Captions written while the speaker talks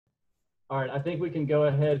All right, I think we can go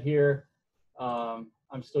ahead here.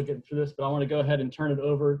 I'm still getting through this, but I want to go ahead and turn it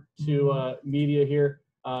over to media here.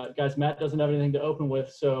 Guys, Matt doesn't have anything to open with,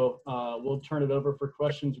 so we'll turn it over for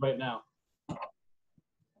questions right now.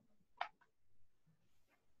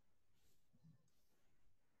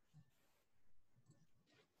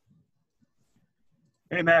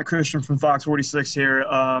 Hey, Matt, Christian from Fox 46 here.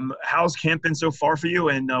 How's camp been so far for you,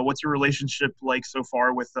 and what's your relationship like so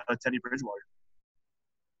far with Teddy Bridgewater?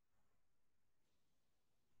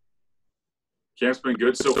 Camp's been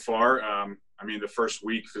good so far. I mean, the first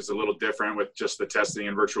week is a little different with just the testing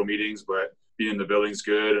and virtual meetings, but being in the building's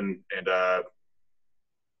good, and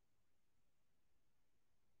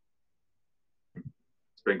it's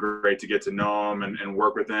been great to get to know him and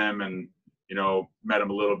work with him, and you know, met him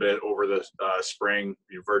a little bit over the spring,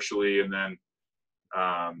 virtually, and then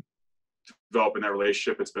developing that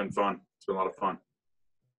relationship. It's been fun. It's been a lot of fun.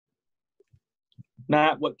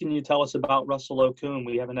 Matt, what can you tell us about Russell Okung?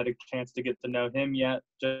 We haven't had a chance to get to know him yet.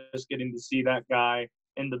 Just getting to see that guy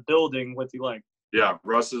in the building. What's he like? Yeah,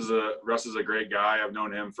 Russ is a great guy. I've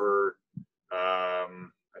known him for I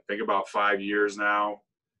think about 5 years now.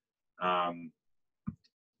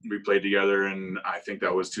 We played together in, I think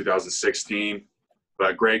that was 2016.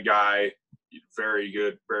 But great guy, very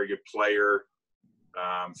good player,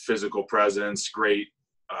 physical presence, great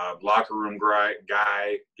locker room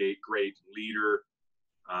guy, great leader,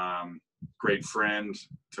 great friend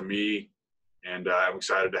to me, and I'm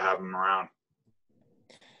excited to have him around.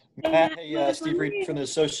 Matt, hey, Steve Reed from the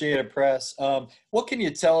Associated Press. What can you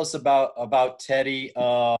tell us about Teddy?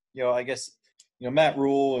 I guess, Matt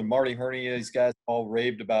Rule and Marty Herney, these guys all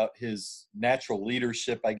raved about his natural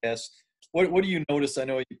leadership, I guess. What do you notice? I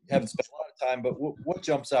know you haven't spent a lot of time, but what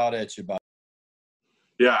jumps out at you about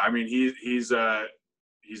him? Yeah, I mean, he's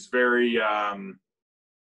very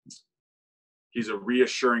he's a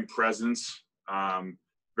reassuring presence,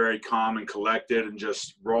 very calm and collected and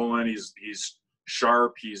just rolling. He's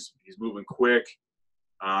sharp. He's moving quick,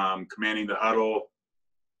 commanding the huddle.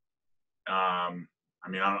 I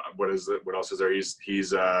mean, I don't, what else is there? He's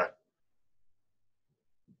I'm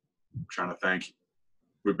trying to think.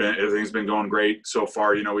 Everything's been going great so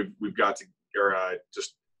far. We've got to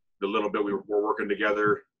just the little bit we're working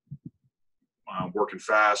together, working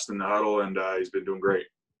fast in the huddle, and he's been doing great.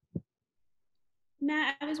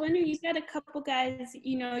 Matt, I was wondering, you've got a couple guys,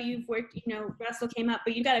 you've worked, Russell came up,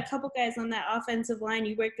 but you've got a couple guys on that offensive line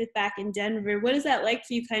you worked with back in Denver. What is that like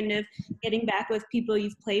for you, kind of getting back with people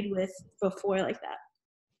you've played with before like that?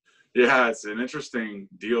 Yeah, it's an interesting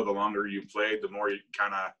deal. The longer you played, the more you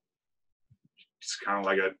it's kind of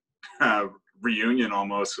like a reunion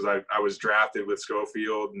almost, because I was drafted with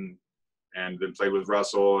Schofield and then played with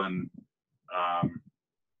Russell, and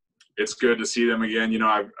it's good to see them again.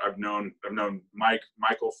 I've known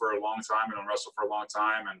Michael for a long time, and known Russell for a long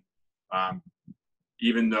time, and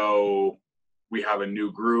even though we have a new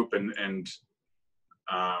group and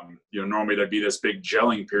normally there'd be this big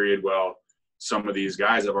gelling period. Well, some of these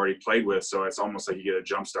guys I've already played with, so it's almost like you get a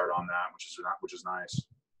jump start on that, which is nice.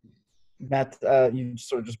 Matt, you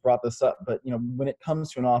sort of just brought this up, but when it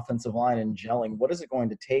comes to an offensive line and gelling, what is it going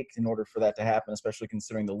to take in order for that to happen, especially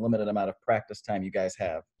considering the limited amount of practice time you guys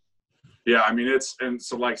have? Yeah, I mean,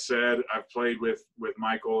 so like I said, I've played with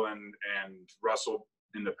Michael and Russell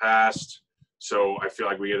in the past, so I feel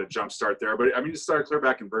like we get a jump start there. But I mean, to start clear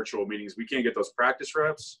back in virtual meetings, we can't get those practice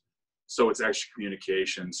reps, so it's extra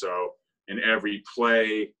communication. So in every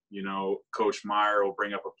play, Coach Meyer will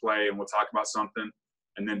bring up a play and we'll talk about something,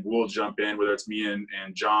 and then we'll jump in, whether it's me and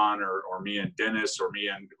John or me and Dennis or me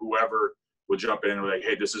and whoever will jump in and we're like,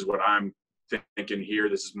 hey, this is what I'm thinking here.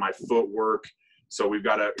 This is my footwork. So you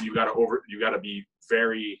got to be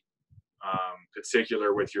very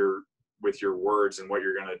particular with your words and what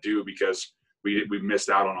you're going to do, because we missed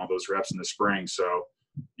out on all those reps in the spring. So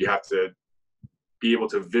you have to be able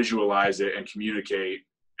to visualize it and communicate,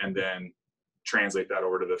 and then translate that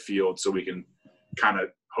over to the field so we can kind of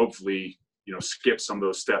hopefully skip some of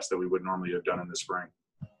those steps that we would normally have done in the spring.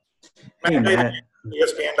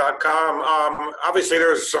 ESPN.com. Obviously,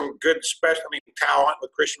 there's some good talent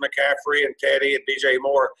with Christian McCaffrey and Teddy and DJ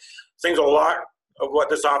Moore. Seems a lot of what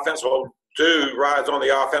this offense will do rides on the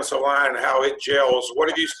offensive line and how it gels. What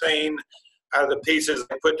have you seen out of the pieces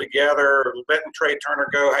they put together? Letting Trey Turner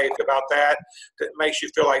go, how you feel about that? That makes you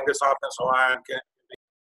feel like this offensive line can.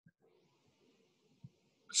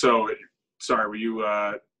 So, sorry, will you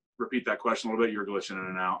repeat that question a little bit? You're glitching in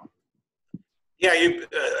and out. Yeah,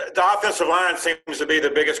 the offensive line seems to be the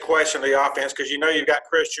biggest question of the offense, because you've got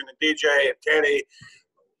Christian and DJ and Teddy.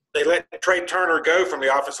 they let Trey Turner go from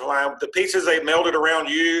the offensive line. The pieces they melded around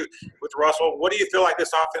you with Russell, what do you feel like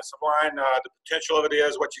this offensive line, the potential of it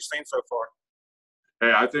is, what you've seen so far?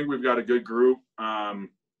 Hey, I think we've got a good group.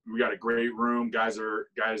 We got a great room. Guys are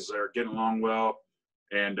getting along well,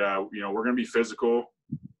 and we're going to be physical.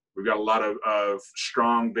 We've got a lot of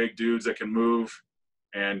strong, big dudes that can move,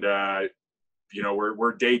 and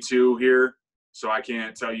we're day 2 here, so I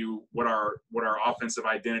can't tell you what our offensive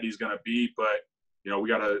identity is going to be, but we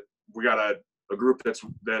got a group that's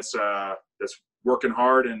working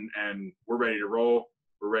hard, and we're ready to roll.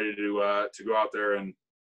 We're ready to go out there and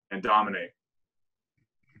dominate.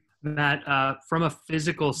 Matt, from a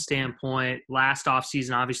physical standpoint, last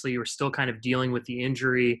offseason, obviously you were still kind of dealing with the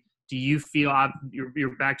injury. Do you feel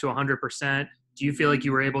you're back to 100%? Do you feel like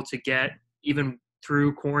you were able to get, even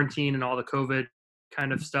through quarantine and all the COVID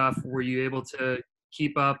kind of stuff, were you able to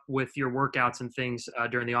keep up with your workouts and things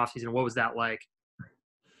during the offseason? What was that like?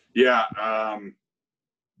 Yeah, I'm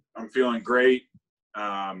feeling great.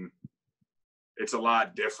 It's a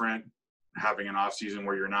lot different having an off season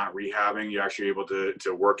where you're not rehabbing. You're actually able to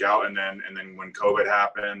work out. And then when COVID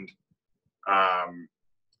happened,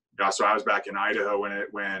 so I was back in Idaho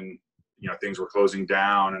when things were closing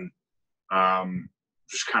down, and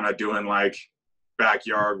just kind of doing like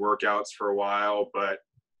backyard workouts for a while, but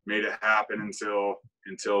made it happen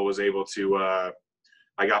until was able to,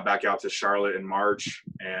 I got back out to Charlotte in March,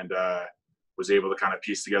 and was able to kind of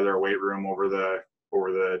piece together a weight room over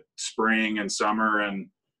the spring and summer, and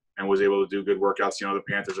was able to do good workouts. The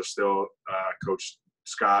Panthers are still, Coach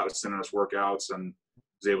Scott was sending us workouts, and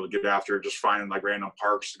was able to get after it, just finding like random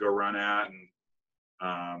parks to go run at. And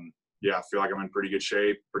I feel like I'm in pretty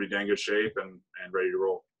dang good shape, and ready to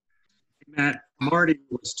roll. Matt, Marty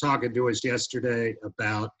was talking to us yesterday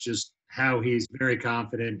about just how he's very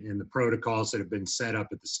confident in the protocols that have been set up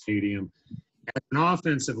at the stadium. As an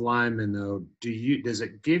offensive lineman, though, does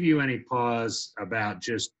it give you any pause about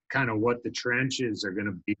just kind of what the trenches are going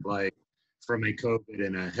to be like from a COVID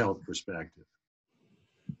and a health perspective?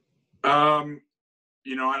 I'm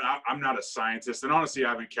not a scientist, and honestly, I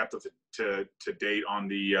haven't kept up to date on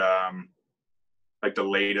the the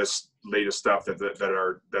latest stuff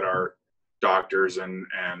that our doctors and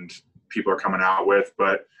people are coming out with.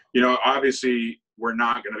 But obviously, we're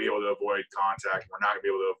not going to be able to avoid contact. We're not going to be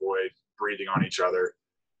able to avoid breathing on each other.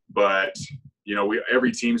 But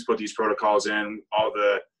every team's put these protocols in, all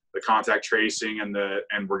the contact tracing, and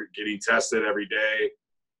we're getting tested every day.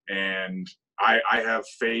 And I have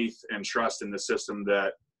faith and trust in the system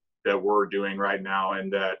that we're doing right now,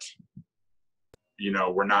 and that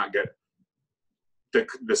we're not good.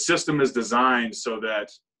 The system is designed so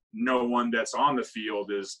that no one that's on the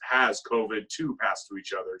field has COVID to pass to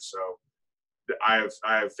each other. So I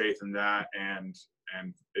have faith in that, and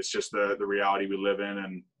it's just the reality we live in.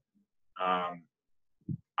 And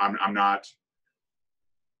I'm not,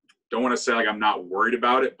 don't want to say like I'm not worried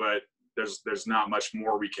about it, but there's not much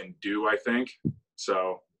more we can do, I think.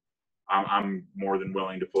 So I'm more than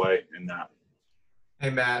willing to play in that. Hey,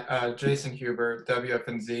 Matt, Jason Huber,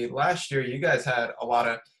 WFNZ. Last year, you guys had a lot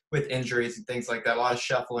of, with injuries and things like that, a lot of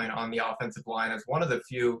shuffling on the offensive line. As one of the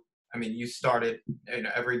few, you started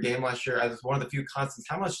every game last year as one of the few constants.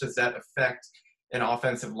 How much does that affect an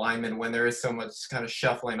offensive lineman when there is so much kind of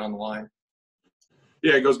shuffling on the line?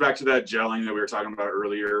 Yeah, it goes back to that gelling that we were talking about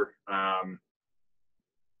earlier.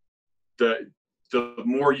 The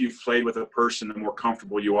more you've played with a person, the more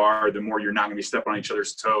comfortable you are, the more you're not going to be stepping on each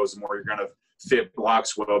other's toes, the more you're going to fit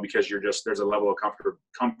blocks well, because there's a level of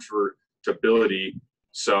comfortability.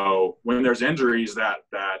 So when there's injuries,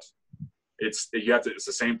 it's the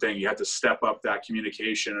same thing. You have to step up that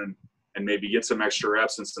communication and maybe get some extra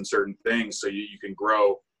reps in some certain things, so you can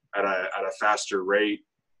grow at a faster rate.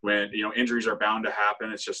 When injuries are bound to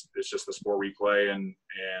happen, it's just the sport we play, and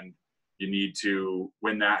you need to,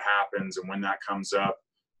 when that happens and when that comes up,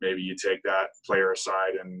 maybe you take that player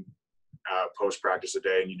aside and post practice a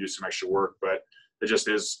day and you do some extra work. But it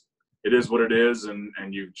is what it is,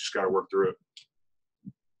 and you just got to work through it.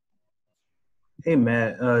 Hey,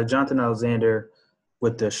 Matt, Jonathan Alexander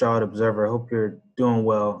with the Charlotte Observer. I hope you're doing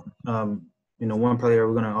well. One player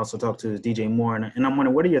we're going to also talk to is DJ Moore, and I'm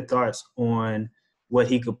wondering, what are your thoughts on what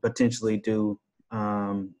he could potentially do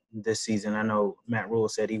this season? I know Matt Rule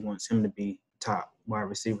said he wants him to be top wide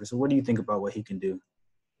receiver. So what do you think about what he can do?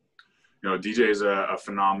 DJ is a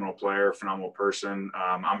phenomenal player, phenomenal person.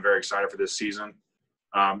 I'm very excited for this season.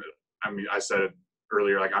 I said it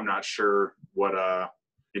earlier, I'm not sure what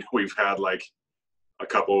we've had like a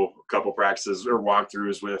couple practices or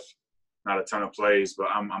walkthroughs with not a ton of plays, but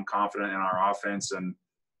I'm confident in our offense, and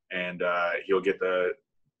he'll get the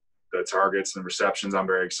the targets and the receptions. I'm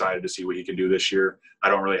very excited to see what he can do this year. I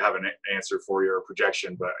don't really have an answer for you or a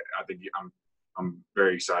projection, but I think I'm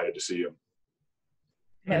very excited to see him.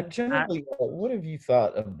 Matt, generally, what have you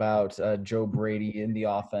thought about Joe Brady in the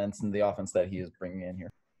offense and the offense that he is bringing in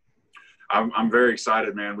here? I'm very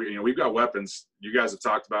excited, man. We've got weapons. You guys have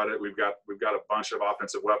talked about it. We've got a bunch of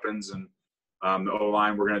offensive weapons, and the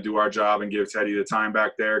O-line, we're going to do our job and give Teddy the time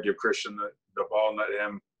back there, give Christian the ball and let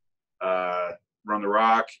him run the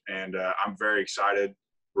rock. And I'm very excited.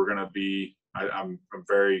 We're going to be I'm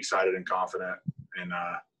very excited and confident in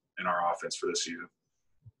our offense for this season.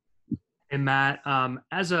 And Matt,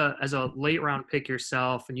 as a late round pick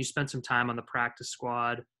yourself, and you spent some time on the practice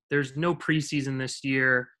squad, there's no preseason this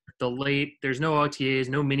year. There's no OTAs,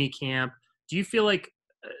 no mini camp. Do you feel like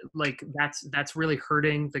that's really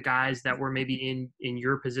hurting the guys that were maybe in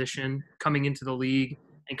your position coming into the league,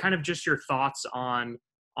 and kind of just your thoughts on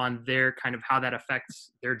their kind of how that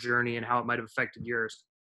affects their journey and how it might have affected yours?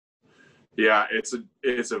 Yeah, it's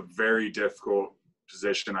a very difficult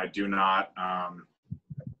position. I do not.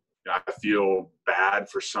 I feel bad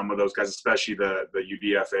for some of those guys, especially the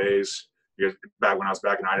UDFAs. Because back when I was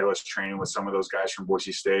back in Idaho, I was training with some of those guys from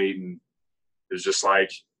Boise State, and it was just like,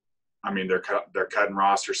 I mean, they're cutting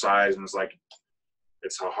roster size, and it's like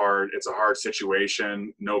it's a hard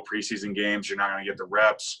situation. No preseason games, you're not going to get the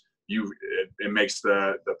reps. It makes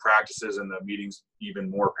the practices and the meetings even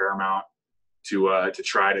more paramount to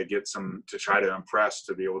try to impress,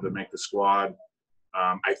 to be able to make the squad.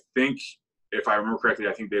 I think, if I remember correctly,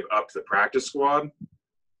 I think they've upped the practice squad,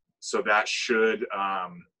 so that should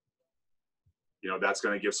that's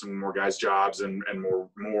going to give some more guys jobs and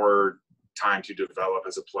more time to develop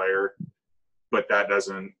as a player. But that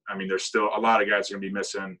doesn't, I mean, there's still a lot of guys are going to be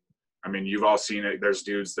missing. I mean, you've all seen it. There's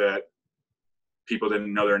dudes that people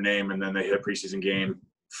didn't know their name, and then they hit preseason game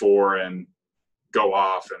 4 and go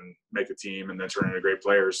off and make the team and then turn into great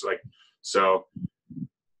players. So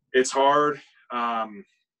it's hard.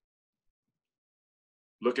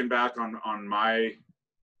 Looking back on my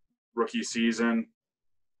rookie season,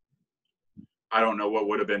 I don't know what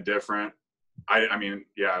would have been different. I mean,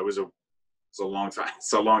 yeah, it was a long time.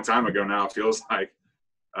 It's a long time ago now, it feels like.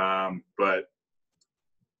 But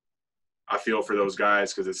I feel for those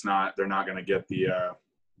guys, because they're not going to get the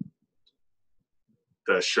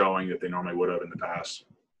showing that they normally would have in the past.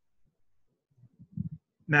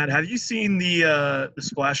 Matt, have you seen the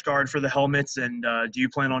splash guard for the helmets, and do you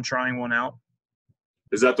plan on trying one out?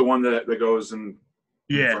 Is that the one that goes in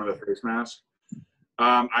front of the face mask?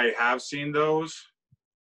 I have seen those.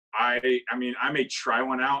 I mean, I may try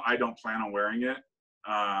one out. I don't plan on wearing it.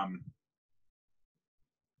 I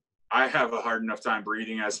have a hard enough time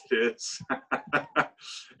breathing as it is.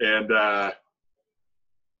 And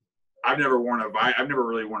I've never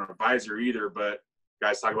really worn a visor either, but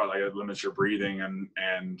guys talk about it limits your breathing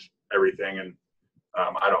and everything. And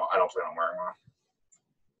I don't plan on wearing one.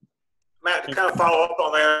 Matt, to kind of follow up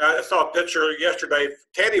on that, I saw a picture yesterday,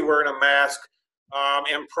 Teddy wearing a mask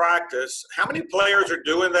in practice. How many players are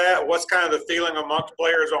doing that? What's kind of the feeling amongst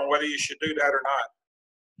players on whether you should do that or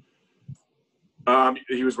not?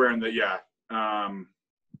 He was wearing I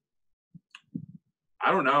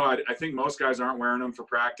don't know. I think most guys aren't wearing them for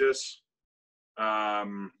practice.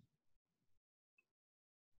 Let's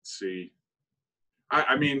see.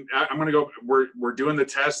 I mean, I'm going to go. We're doing the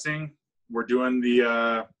testing. We're doing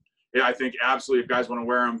the I think absolutely, if guys want to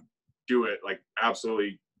wear them, do it.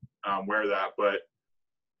 Absolutely wear that. But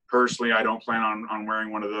personally, I don't plan on wearing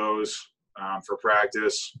one of those for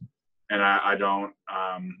practice. And I don't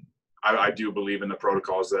I do believe in the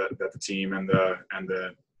protocols that the team and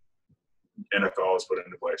the NFL has put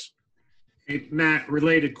into place. Hey, Matt,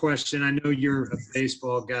 related question. I know you're a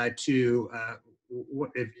baseball guy too.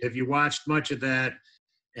 Have you watched much of that?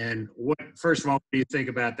 And first of all, what do you think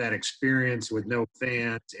about that experience with no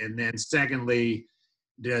fans? And then secondly,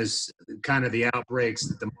 does kind of the outbreaks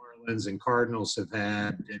that the Marlins and Cardinals have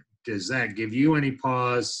had, does that give you any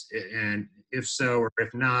pause? And if so, or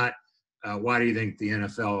if not, why do you think the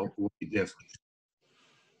NFL will be different?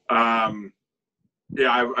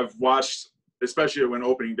 Yeah, I've watched, especially when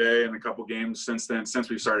opening day and a couple games since then. Since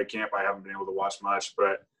we started camp, I haven't been able to watch much,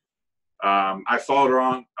 but I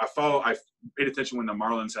paid attention when the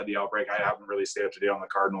Marlins had the outbreak. I haven't really stayed up to date on the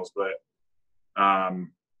Cardinals, but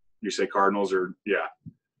you say Cardinals or yeah.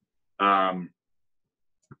 I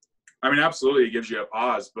mean, absolutely, it gives you a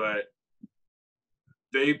pause, but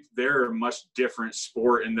they're a much different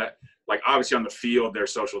sport in that, obviously on the field they're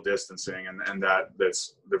social distancing and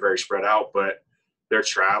they're very spread out, but they're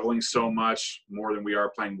traveling so much more than we are,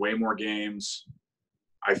 playing way more games.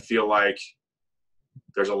 I feel like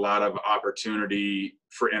there's a lot of opportunity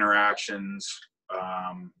for interactions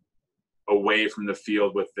away from the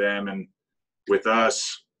field with them. And with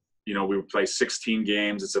us, you know, we would play 16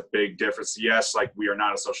 games. It's a big difference. Yes, like we are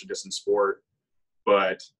not a social distance sport,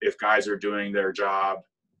 but if guys are doing their job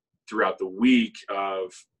throughout the week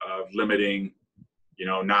of limiting, you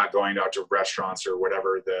know, not going out to restaurants or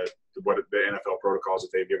whatever the NFL protocols that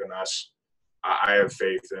they've given us, I have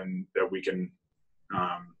faith in that we can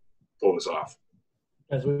pull this off.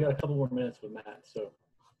 Guys, we got a couple more minutes with Matt, so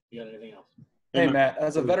you got anything else? Hey, Matt,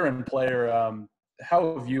 as a veteran player,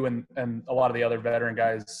 how have you and a lot of the other veteran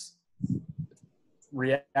guys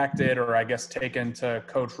reacted or I guess taken to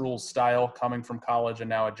Coach Rule's style coming from college and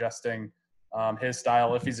now adjusting his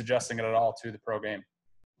style, if he's adjusting it at all, to the pro game?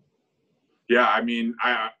 Yeah, I mean,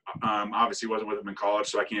 I obviously wasn't with him in college,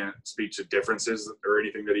 so I can't speak to differences or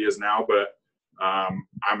anything that he is now, but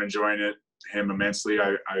I'm enjoying him immensely.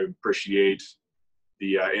 I appreciate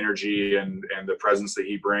the energy and the presence that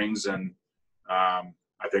he brings, and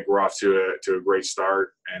I think we're off to a great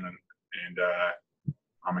start, and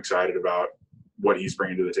I'm excited about what he's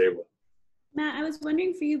bringing to the table. Matt, I was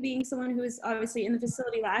wondering, for you being someone who was obviously in the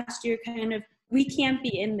facility last year, kind of, we can't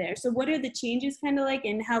be in there. So what are the changes kind of like,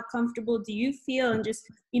 and how comfortable do you feel? And just,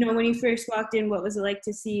 you know, when you first walked in, what was it like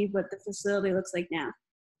to see what the facility looks like now?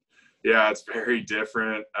 Yeah, it's very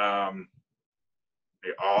different. All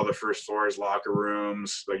the first floors, locker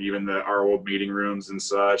rooms, like even our old meeting rooms and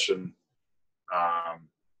such. And,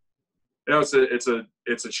 you know,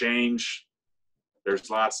 it's a change. There's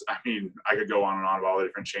lots, I mean, I could go on and on about all the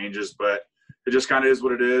different changes, but it just kind of is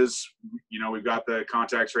what it is. You know, we've got the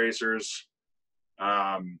contact tracers,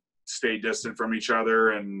 stay distant from each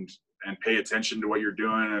other and pay attention to what you're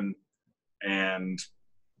doing. And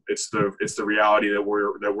it's the reality that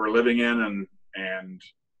we're living in. And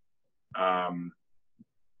I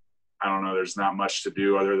don't know, there's not much to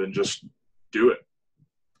do other than just do it.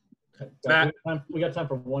 Matt, we got time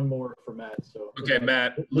for one more for Matt. So okay,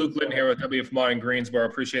 Matt. Luke Linton here with WF Mine in Greensboro.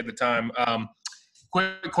 Appreciate the time.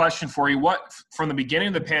 Quick question for you: what, from the beginning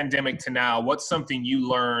of the pandemic to now, what's something you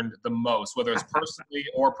learned the most, whether it's personally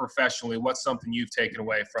or professionally? What's something you've taken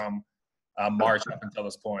away from March up until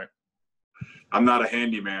this point? I'm not a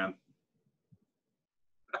handyman.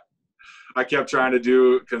 I kept trying to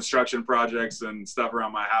do construction projects and stuff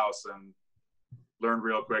around my house, and learned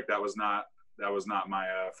real quick that was not my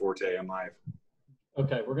forte in life.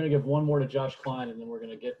 Okay, we're going to give one more to Josh Klein, and then we're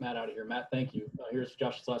going to get Matt out of here. Matt, thank you. Here's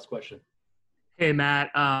Josh's last question. Hey,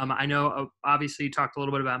 Matt. I know obviously you talked a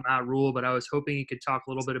little bit about Matt Rule, but I was hoping you could talk a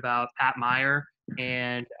little bit about Pat Meyer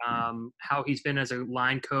and how he's been as a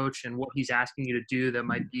line coach and what he's asking you to do that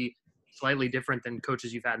might be slightly different than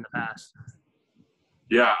coaches you've had in the past.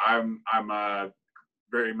 Yeah, I'm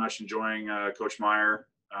very much enjoying Coach Meyer.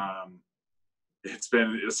 It's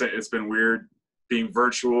been weird being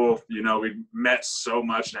virtual. You know, we've met so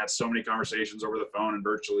much and had so many conversations over the phone and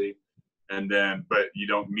virtually, but you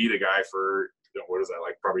don't meet a guy for, what is that,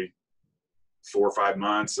 like probably 4 or 5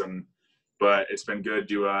 months. But it's been good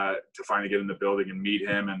to finally get in the building and meet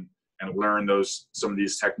him and learn some of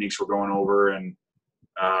these techniques we're going over. And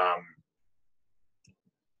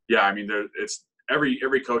yeah, I mean, it's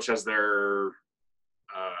every coach has their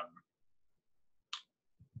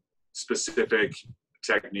specific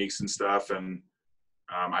techniques and stuff, and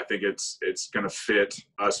I think it's going to fit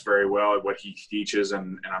us very well at what he teaches,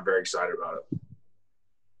 and I'm very excited about it.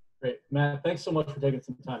 Great. Matt, thanks so much for taking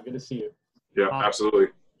some time. Good to see you. Yeah, absolutely.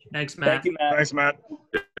 Thanks, Matt. Thank you, Matt. Thanks, Matt.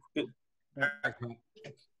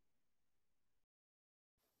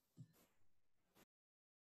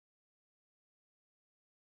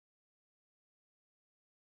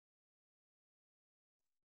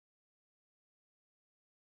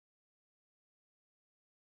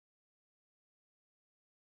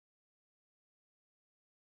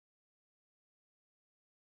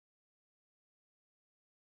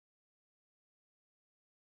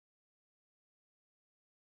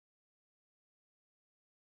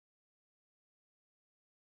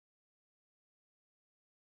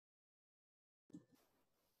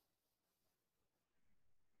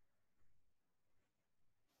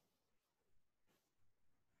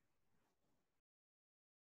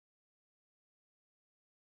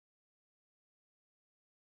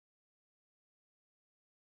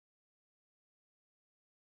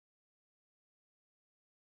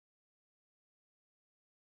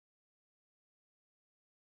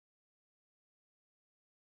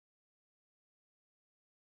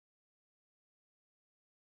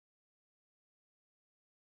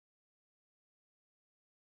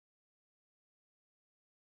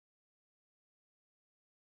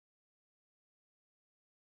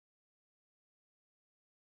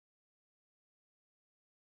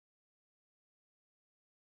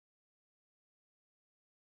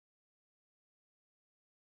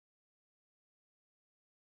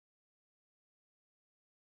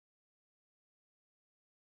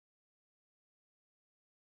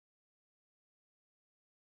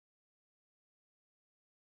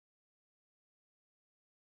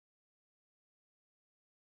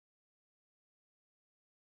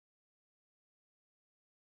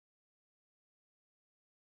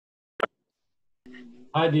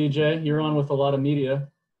 Hi, DJ. You're on with a lot of media.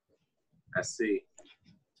 I see.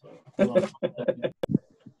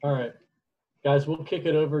 All right, guys, we'll kick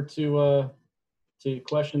it over to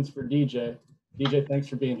questions for DJ. DJ, thanks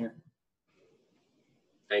for being here.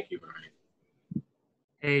 Thank you, Brian.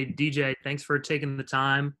 Hey, DJ, thanks for taking the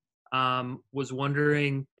time. Was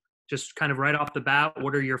wondering, just kind of right off the bat,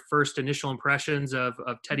 what are your first initial impressions of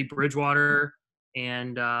Teddy Bridgewater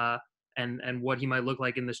and what he might look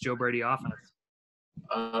like in this Joe Brady offense?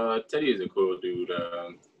 Teddy is a cool dude.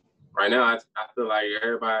 Right now, I feel like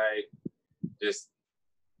everybody just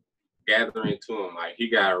gathering to him. Like, he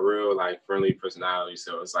got a real, like, friendly personality,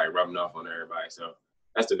 so it's, like, rubbing off on everybody. So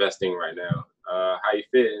that's the best thing right now. How you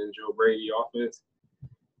fit in Joe Brady offense?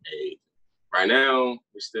 Hey, right now,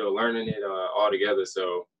 we're still learning it all together,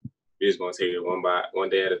 so we're just going to take it one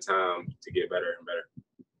day at a time to get better and better.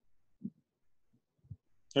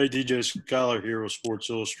 Hey, DJ, Skyler here with Sports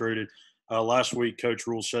Illustrated. Last week, Coach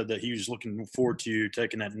Rule said that he was looking forward to you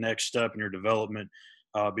taking that next step in your development,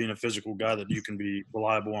 being a physical guy that you can be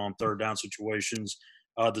reliable on third down situations.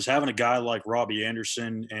 Does having a guy like Robbie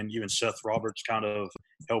Anderson and even Seth Roberts kind of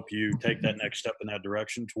help you take that next step in that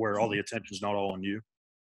direction to where all the attention's not all on you?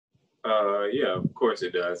 Yeah, of course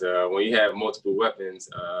it does. When you have multiple weapons,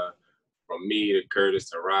 from me to Curtis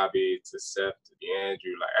to Robbie to Seth to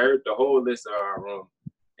DeAndrew, like the whole list of our room,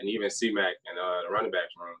 and even C-Mac and the running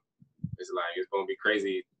backs room, it's going to be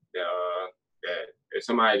crazy that if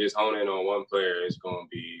somebody just honing in on one player, it's going to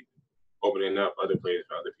be opening up other players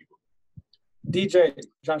for other people. DJ,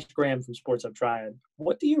 Josh Graham from Sports Up Triad.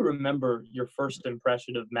 What do you remember your first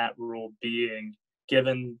impression of Matt Rule being,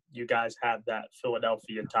 given you guys had that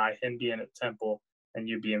Philadelphia tie, him being at Temple and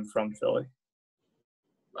you being from Philly?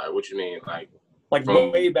 Like, what you mean? Like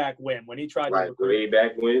way back when he tried to recruit? Way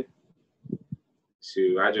back when?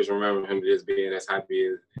 Shoot, I just remember him just being as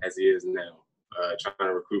happy as he is now. Trying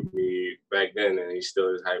to recruit me back then, and he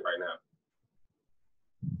still is hype right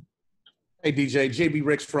now. Hey, DJ, JB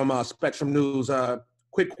Ricks from Spectrum News.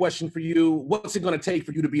 Quick question for you. What's it going to take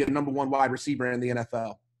for you to be a number one wide receiver in the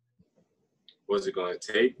NFL? What's it going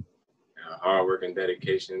to take? Hard work and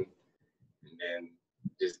dedication, and then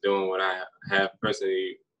just doing what I have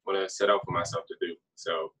personally want to set out for myself to do.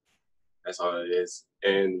 So that's all it is.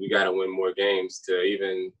 And we got to win more games to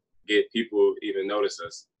even get people even notice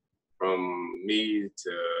us. From me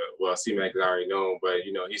to, well, C-Mac is already known, but,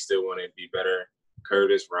 he still want to be better.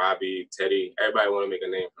 Curtis, Robbie, Teddy, everybody want to make a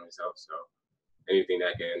name for himself. So anything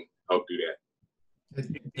that can help do that.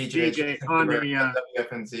 DJ on the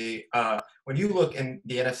WFNZ. When you look in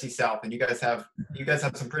the NFC South, and you guys have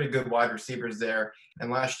some pretty good wide receivers there. And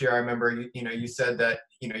last year, I remember you said that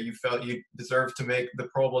you felt you deserved to make the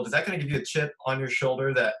Pro Bowl. Is that going to give you a chip on your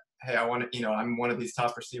shoulder that, hey, I want to, I'm one of these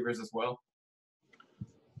top receivers as well?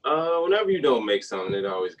 Whenever you don't make something, it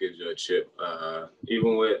always gives you a chip.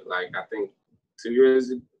 Even with, I think 2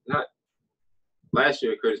 years, not last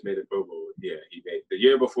year, Curtis made the Pro Bowl. Yeah, he made the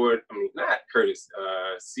year before. I mean, not Curtis.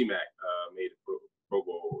 C-Mac made the Pro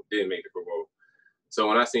Bowl. Didn't make the Pro Bowl. So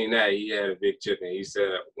when I seen that, he had a big chip, and he said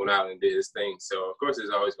went out and did his thing. So of course, there's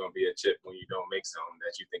always going to be a chip when you don't make something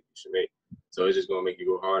that you think you should make. So it's just going to make you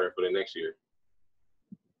go harder for the next year.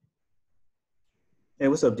 Hey,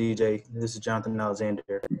 what's up, DJ? This is Jonathan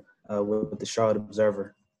Alexander with the Charlotte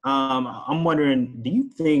Observer. I'm wondering, do you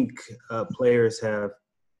think players have,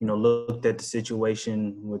 looked at the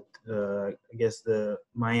situation with, I guess, the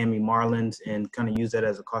Miami Marlins and kind of use that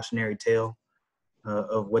as a cautionary tale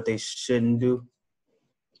of what they shouldn't do?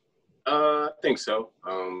 I think so.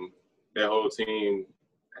 That whole team,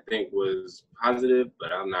 I think, was positive,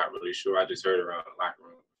 but I'm not really sure. I just heard around the locker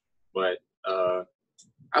room. But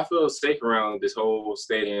I feel safe around this whole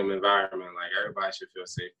stadium environment. Like, everybody should feel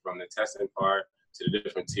safe from the testing part to the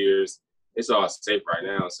different tiers. It's all safe right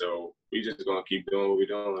now, so we just gonna keep doing what we're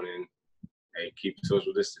doing and keep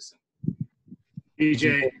social distancing.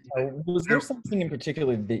 DJ, was there something in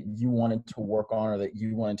particular that you wanted to work on or that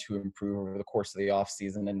you wanted to improve over the course of the off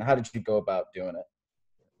season, and how did you go about doing it?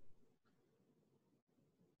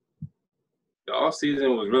 The off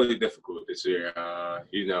season was really difficult this year,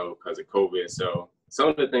 because of COVID. So some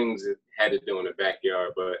of the things had to do in the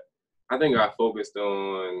backyard, but I think I focused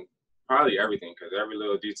on probably everything because every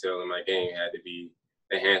little detail in my game had to be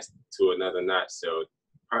enhanced to another notch. So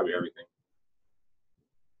probably everything.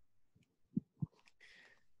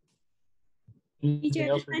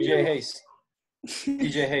 DJ,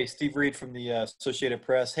 hey, Steve Reed from the Associated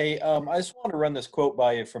Press. Hey, I just wanted to run this quote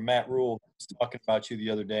by you from Matt Rule. He was talking about you the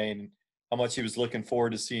other day and how much he was looking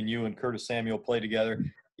forward to seeing you and Curtis Samuel play together.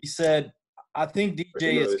 He said, I think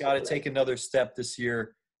DJ has got to take another step this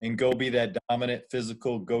year and go be that dominant,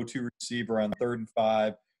 physical, go-to receiver on 3rd and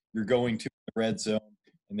 5, you're going to the red zone,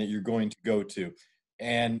 and that you're going to go to.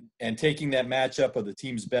 And taking that matchup of the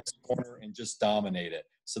team's best corner and just dominate it.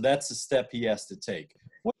 So that's the step he has to take.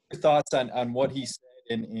 What are your thoughts on what he said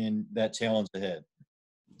in that challenge ahead?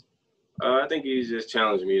 I think he's just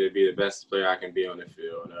challenged me to be the best player I can be on the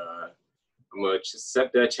field. I'm going to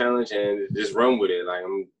accept that challenge and just run with it. Like,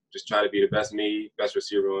 I'm just trying to be the best me, best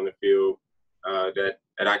receiver on the field that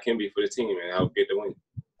I can be for the team and help get the win.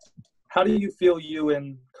 How do you feel you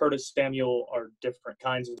and Curtis Samuel are different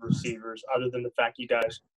kinds of receivers, other than the fact you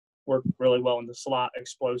guys work really well in the slot,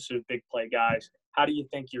 explosive, big play guys? How do you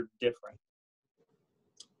think you're different?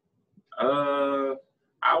 I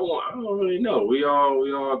don't really know. We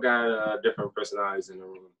all got different personalities in the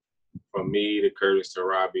room. From me to Curtis to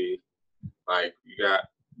Robbie, like, you got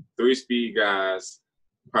 3 speed guys,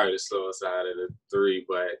 probably the slowest side of the 3,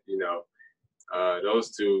 but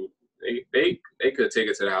those 2, they could take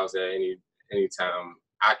it to the house at any time.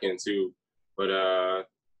 I can too, but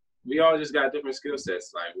we all just got different skill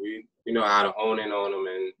sets. Like, we know how to hone in on them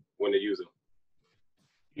and when to use them.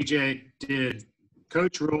 DJ, did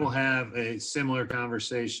Coach Rule have a similar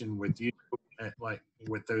conversation with you, like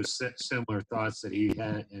with those similar thoughts that he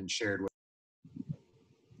had and shared with?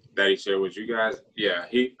 That he shared with you guys? Yeah,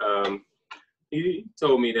 he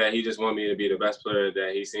told me that he just wanted me to be the best player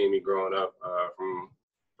that he seen me growing up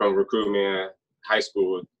from recruitment, high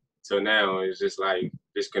school till now. It's just like,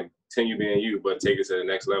 just continue being you, but take it to the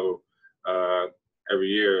next level every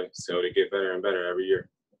year, so to get better and better every year.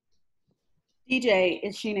 DJ,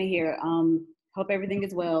 it's Sheena here. Hope everything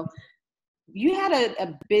is well. You had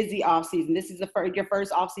a busy offseason. This is your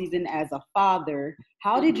first offseason as a father.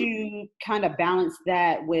 How did you kind of balance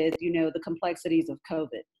that with, the complexities of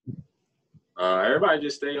COVID? Everybody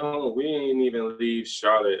just stayed home. We didn't even leave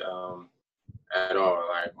Charlotte at all.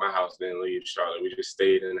 Like, my house didn't leave Charlotte. We just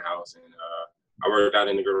stayed in the house, and I worked out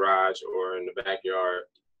in the garage or in the backyard.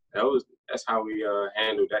 That's how we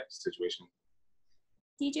handled that situation.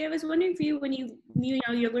 DJ, I was wondering for you, when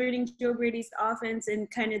you're learning Joe Brady's offense and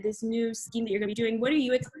kind of this new scheme that you're going to be doing, what are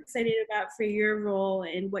you excited about for your role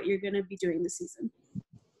and what you're going to be doing this season?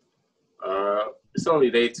 It's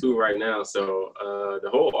only day 2 right now, so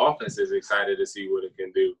the whole offense is excited to see what it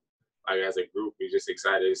can do. Like, as a group, we're just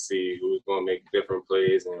excited to see who's going to make different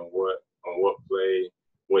plays and what play,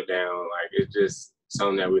 what down. Like, it's just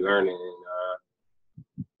something that we're learning.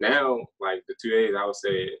 And now, like, the 2 days, I would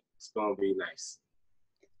say it's going to be nice.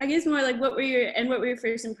 I guess more like what were your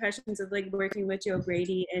first impressions of, like, working with Joe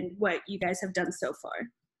Brady and what you guys have done so far?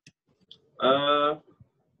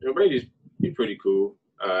 Joe Brady's pretty cool.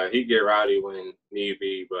 He get rowdy when need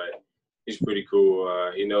be, but he's pretty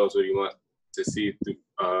cool. He knows what he wants to see through,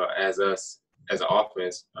 as us as an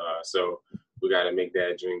offense. So we got to make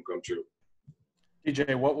that dream come true.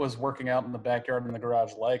 DJ, what was working out in the backyard and the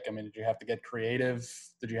garage like? I mean, did you have to get creative?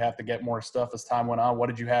 Did you have to get more stuff as time went on? What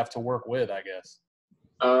did you have to work with, I guess?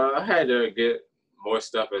 I had to get more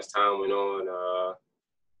stuff as time went on.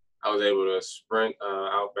 I was able to sprint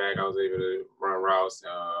out back. I was able to run routes,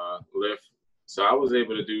 lift. So I was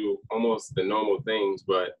able to do almost the normal things,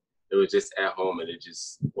 but it was just at home, and it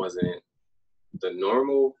just wasn't the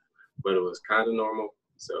normal, but it was kind of normal.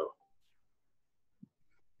 So.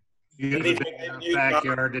 You have a big enough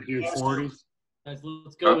backyard to do 40s? Guys,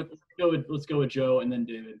 let's go with Joe and then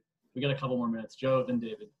David. We got a couple more minutes. Joe, then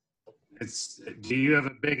David. Do you have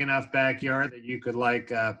a big enough backyard that you could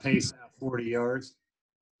pace out 40 yards?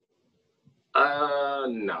 No,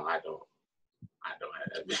 I don't. I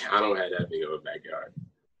don't have that big of a backyard.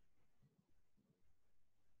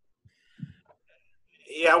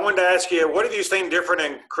 Yeah, I wanted to ask you, what have you seen different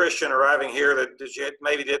in Christian arriving here that you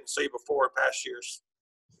maybe didn't see before in past years?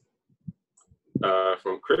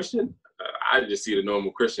 From Christian, I just see the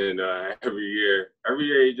normal Christian every year. Every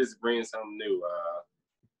year he just brings something new.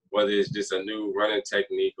 Whether it's just a new running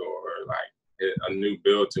technique or like a new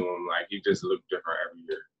build to him, like he just looked different every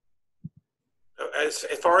year. As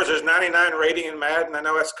far as his 99 rating in Madden, I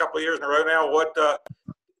know that's a couple of years in a row now. What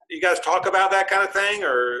you guys talk about that kind of thing,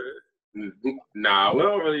 or? Nah, we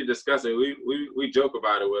don't really discuss it. We joke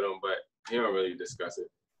about it with him, but he don't really discuss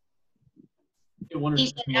it.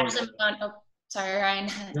 Sorry, Ryan.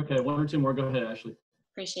 Okay, 1 or 2 more. Go ahead, Ashley.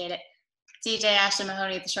 Appreciate it. DJ Ashley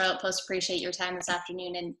Mahoney at the Charlotte Post. Appreciate your time this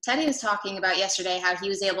afternoon. And Teddy was talking about yesterday how he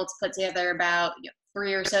was able to put together about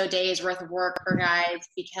 3 or so days worth of work for guys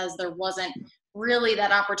because there wasn't really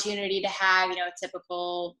that opportunity to have, a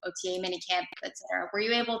typical OTA minicamp, et cetera. Were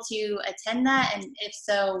you able to attend that? And if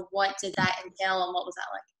so, what did that entail and what was that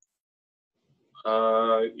like?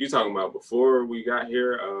 You talking about before we got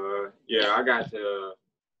here? Yeah, I got to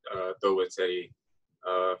throw with Teddy.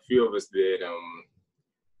 A few of us did.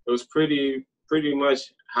 It was pretty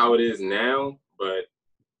much how it is now, but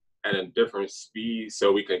at a different speed,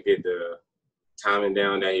 so we could get the timing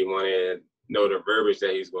down that he wanted, know the verbiage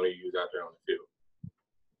that he's going to use out there on the field.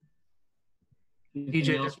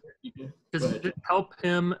 DJ, does it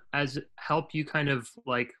help you kind of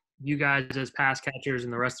like you guys as pass catchers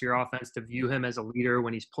and the rest of your offense to view him as a leader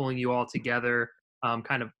when he's pulling you all together,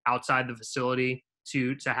 kind of outside the facility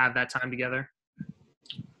to have that time together?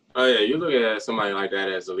 Oh yeah, you look at somebody like that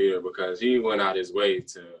as a leader because he went out his way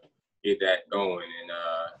to get that going, and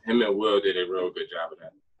him and Will did a real good job of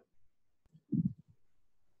that.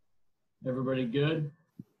 Everybody good?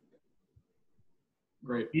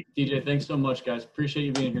 Great. DJ, thanks so much, guys. Appreciate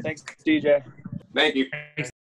you being here. Thanks, DJ. Thank you. Thanks,